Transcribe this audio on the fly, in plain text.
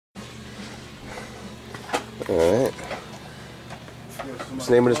Alright. What's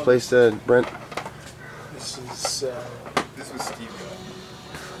the name of this place, Brent? This is, this was Steve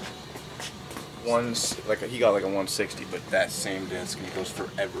got. He got like a 160, but that same disc, and it goes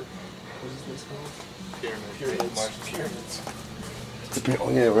forever. what is this called? Pyramids. Pyramids. Oh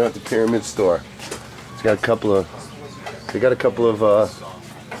yeah, we're at the Pyramid store. It's got a couple of. They got a couple of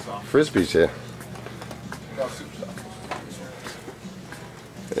frisbees here.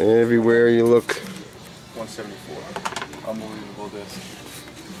 Everywhere you look. 174. Unbelievable disc.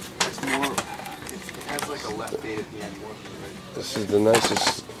 It's more. It has like a left date at the end. More than the right. This is the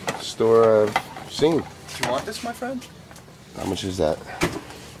nicest store I've seen. Do you want this, my friend? How much is that?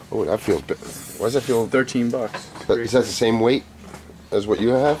 Oh, that feels. Why does that feel? $13. Is that the same weight as what you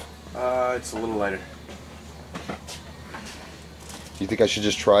have? It's a little lighter. You think I should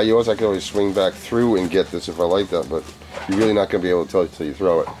just try yours? I can always swing back through and get this if I like that, but you're really not going to be able to tell until you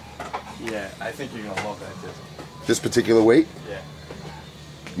throw it. Yeah, I think you're gonna love that disc. This particular weight? Yeah.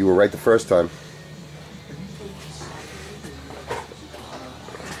 You were right the first time.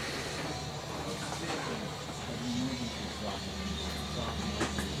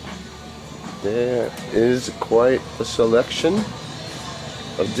 There is quite a selection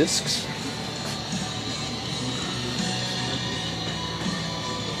of discs.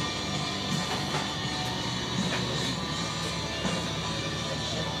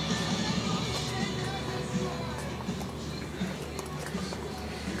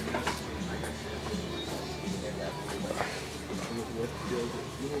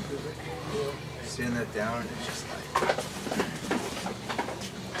 Stand that down, it's just like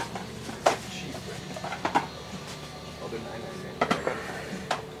cheap. Other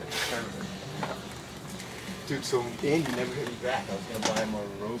dude, so Andy never hit me back. I was gonna buy him a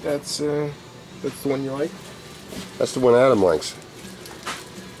rope. That's the one you like? That's the one Adam likes.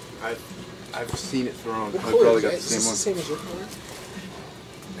 I've seen it thrown. What I color probably is got that? the Is same this one. the same as your color?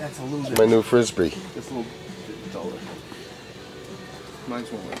 That's a little bit. My new frisbee. It's a little bit duller.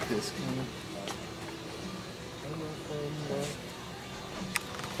 Mine's more like this.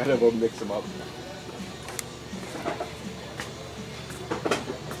 I'd have to mix them up.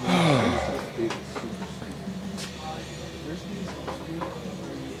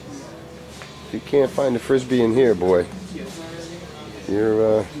 If you can't find a frisbee in here, boy,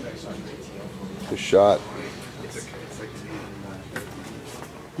 you're shot.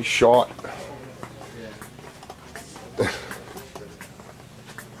 You're shot.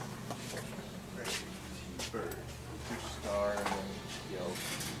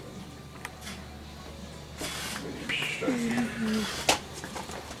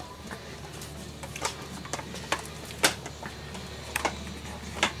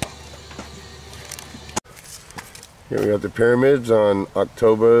 Here we got the Pyramids on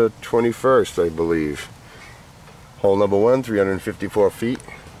October 21st, I believe. Hole number 1, 354 feet,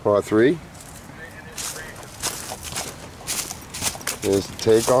 par 3. Here's the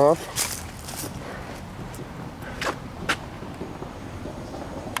takeoff.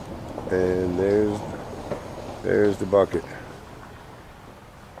 And there's the bucket.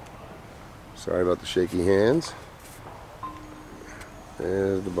 Sorry about the shaky hands.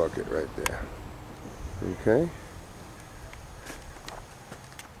 There's the bucket right there. Okay.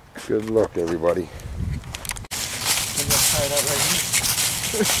 Good luck, everybody. I'm gonna try it out right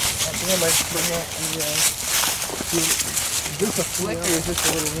here. I think I might bring out the, is this a flick or is this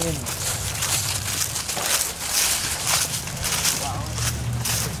a little wind? Wow.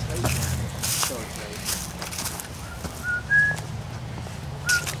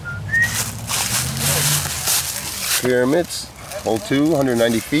 Pyramids, hole 2,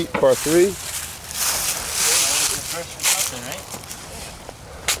 190 feet, par 3.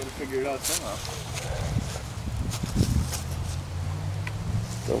 Figure it out somehow.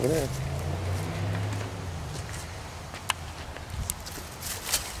 Over there.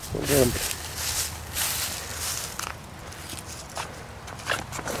 Go get him.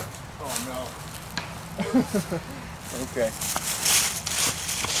 Oh no. Okay.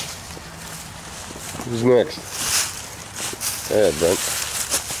 Who's next? Go ahead, Brent.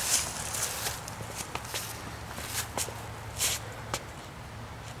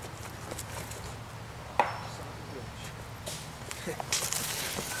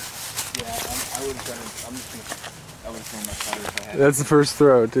 That's the first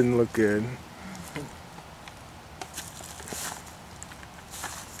throw. It didn't look good.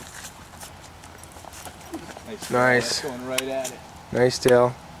 Nice. Going right at it. Nice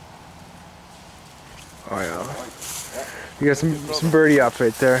tail. Oh yeah. You got some birdie up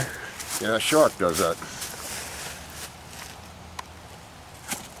right there. Yeah, a shark does that.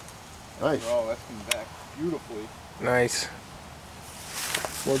 Nice. Oh, that's coming back beautifully. Nice.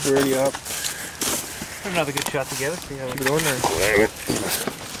 Board's already up. Another good shot together. See how Keep it on there. Damn it.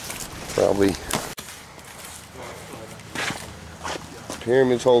 Probably.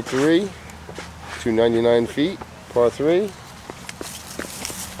 Pyramids hole 3, 299 feet, par 3.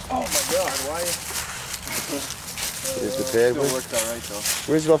 Oh my God! Why? Here's the pad. Still worked out right though.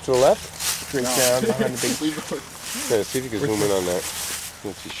 Where's it off to the left? Straight down behind the big. Yeah, see if you can zoom in on that.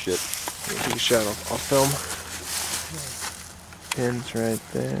 Let's see shit. Take a shot. I'll film. Pins right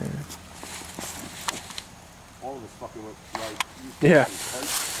there. All of this fucking went right. Yeah.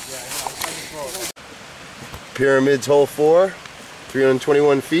 Pyramids hole 4,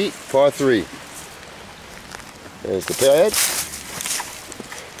 321 feet, par 3. There's the pad.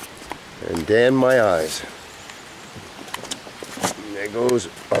 And damn my eyes. And there goes.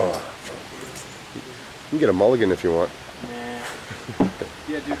 Oh. You can get a mulligan if you want.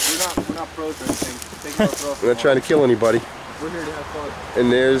 Yeah, dude, we're not pros or anything. Take it off. I'm not trying to kill anybody. We're here to have fun. And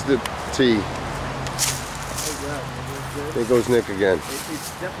there's the tee. Oh God, There goes Nick again. it's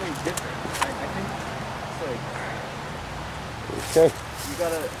definitely different. I think it's Okay. like you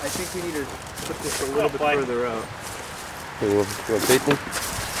gotta. I think we need to put this a little bit further out. You want to tape me?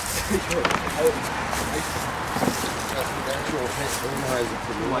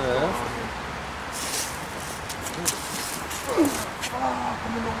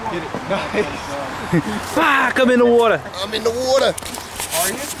 Get it. Nice. Fuck, I'm in the water. I'm in the water. Are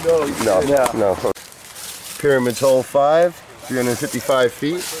you? No. Pyramids hole 5, 355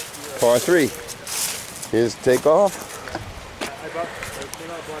 feet, par 3. Here's takeoff.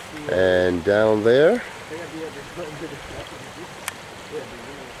 And down there,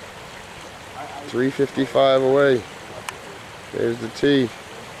 355 away. There's the tee.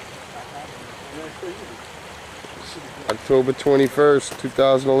 October 21st,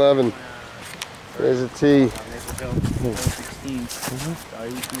 2011. There's a tee. 16. Are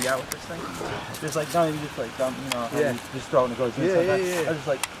you out with this thing? Just like, not even just like, you know, how you just throw it and it goes inside. I was just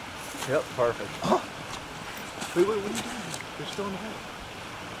like, yep, perfect. Wait, what are you doing? They're still in the hole.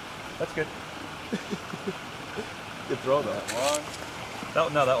 That's good. Good throw though.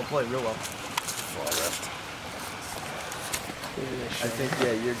 No, that will play real well. I think,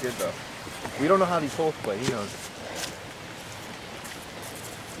 yeah, you're good though. We don't know how these holes play, he knows.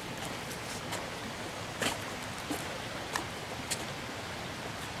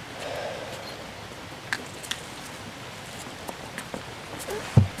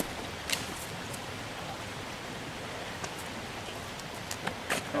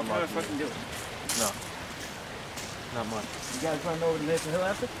 I'm not fucking do it. No. Not much. You guys want to know over to Leicester Hill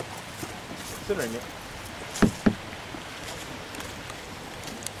after? Considering it.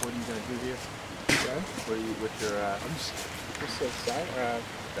 What are you going to do here? What are you, with your, I'm just so excited.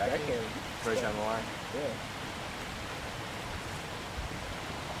 Backhand. right down the line? Yeah.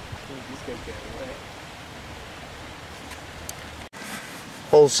 These guys get away.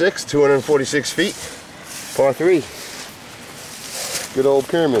 Hole 6, 246 feet, par 3. Good old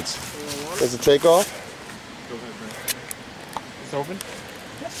pyramids. There's a takeoff. It's open?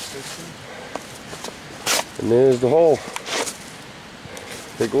 And there's the hole.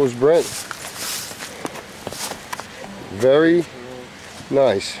 There goes Brent. Very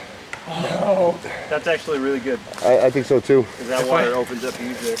nice. No. That's actually really good. I think so too. Because that water opens up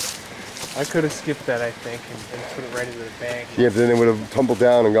easier. I could have skipped that, I think, and put it right into the bank. Yeah, but then it would have tumbled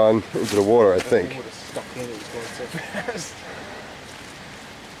down and gone into the water, I It think. would have stuck in. It was going so fast.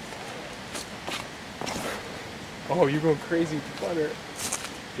 Oh, you're going crazy with the butter.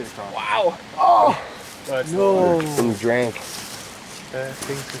 Get across. Wow. Oh. That's No. And drank.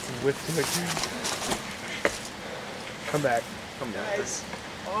 Things with some whip to it. Come back. Come down. Nice.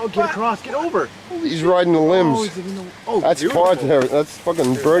 Oh, get across, get over. He's riding the limbs. That's par territory. That's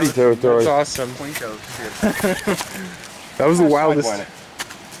fucking birdie territory. That's awesome. That was the wildest.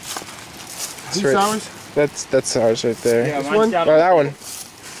 Who's ours? That's ours right there. Yeah, This mine's one? down Oh, that one.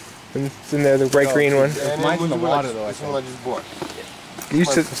 And it's in there, the bright green one. Mine's in the water though, I This one I just bought. You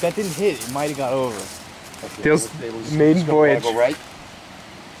said If that didn't hit, it might have got over. Feels maiden voyage. Go right?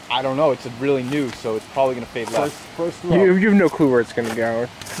 I don't know, it's really new, so it's probably going to fade left. First You have no clue where it's gonna go.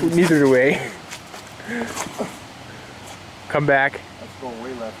 Neither do we. Come back. That's going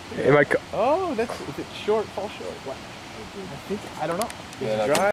way left. Am I? Oh, that's, if it's short, fall short. What? I don't know. Yeah, Dry.